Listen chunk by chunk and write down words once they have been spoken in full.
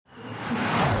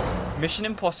Mission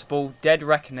Impossible Dead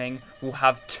Reckoning will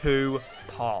have 2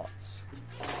 parts.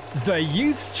 The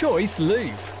Youth's Choice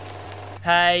Loop.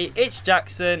 Hey, it's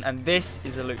Jackson and this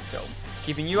is a Loop Film,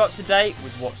 keeping you up to date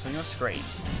with what's on your screen.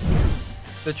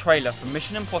 The trailer for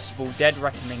Mission Impossible Dead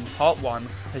Reckoning Part 1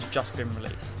 has just been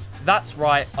released. That's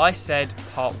right, I said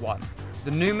Part 1.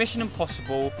 The new Mission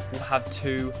Impossible will have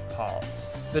 2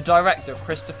 parts. The director,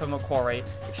 Christopher McQuarrie,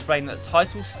 explained that the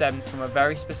title stemmed from a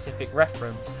very specific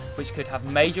reference which could have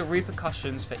major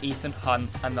repercussions for Ethan Hunt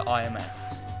and the IMF.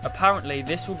 Apparently,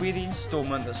 this will be the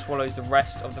installment that swallows the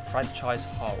rest of the franchise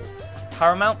whole.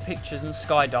 Paramount Pictures and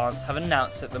Skydance have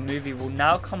announced that the movie will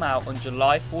now come out on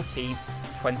July 14,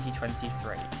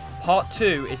 2023. Part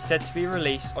 2 is said to be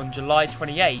released on July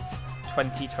 28,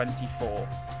 2024.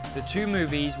 The 2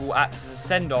 movies will act as a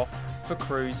send-off for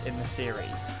Cruise in the series.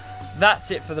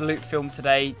 That's it for the Loop Film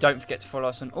today. Don't forget to follow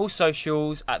us on all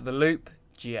socials at The Loop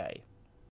GA.